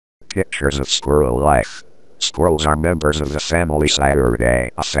Pictures of squirrel life. Squirrels are members of the family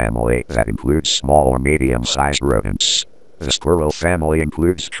Sciuridae, a family that includes small or medium-sized rodents. The squirrel family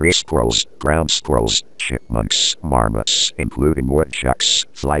includes tree squirrels, ground squirrels, chipmunks, marmots, including woodchucks,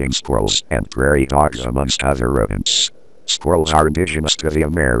 flying squirrels, and prairie dogs amongst other rodents. Squirrels are indigenous to the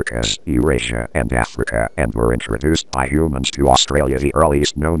Americas, Eurasia, and Africa, and were introduced by humans to Australia. The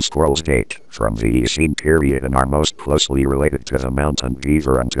earliest known squirrels date from the Eocene period and are most closely related to the mountain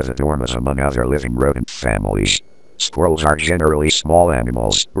beaver and to the dormouse, among other living rodent families. Squirrels are generally small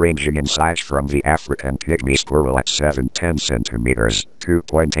animals, ranging in size from the African pygmy squirrel at 7-10 centimeters,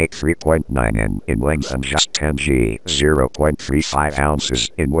 2.8-3.9 in length and just 10 g, 0.35 ounces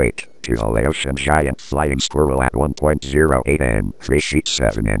in weight, to the Laotian giant flying squirrel at 1.08 n, 3 feet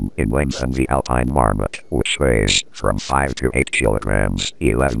 7 in length, and the alpine marmot, which weighs from 5 to 8 kilograms,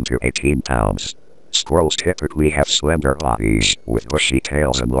 11 to 18 pounds. Squirrels typically have slender bodies, with bushy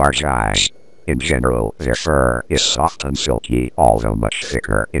tails and large eyes. In general, their fur is soft and silky, although much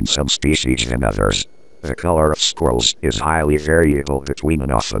thicker in some species than others. The color of squirrels is highly variable between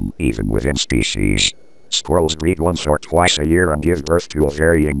and often even within species. Squirrels breed once or twice a year and give birth to a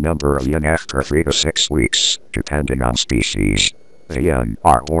varying number of young after 3 to 6 weeks, depending on species. The young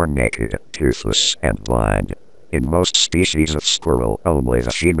are born naked, toothless, and blind. In most species of squirrel, only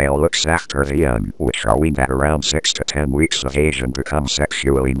the female looks after the young, which are weaned at around 6 to 10 weeks of age and become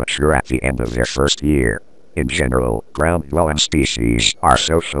sexually mature at the end of their first year. In general, ground-dwelling species are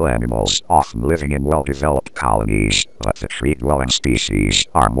social animals, often living in well-developed colonies, but the tree-dwelling species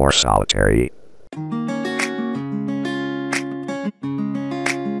are more solitary.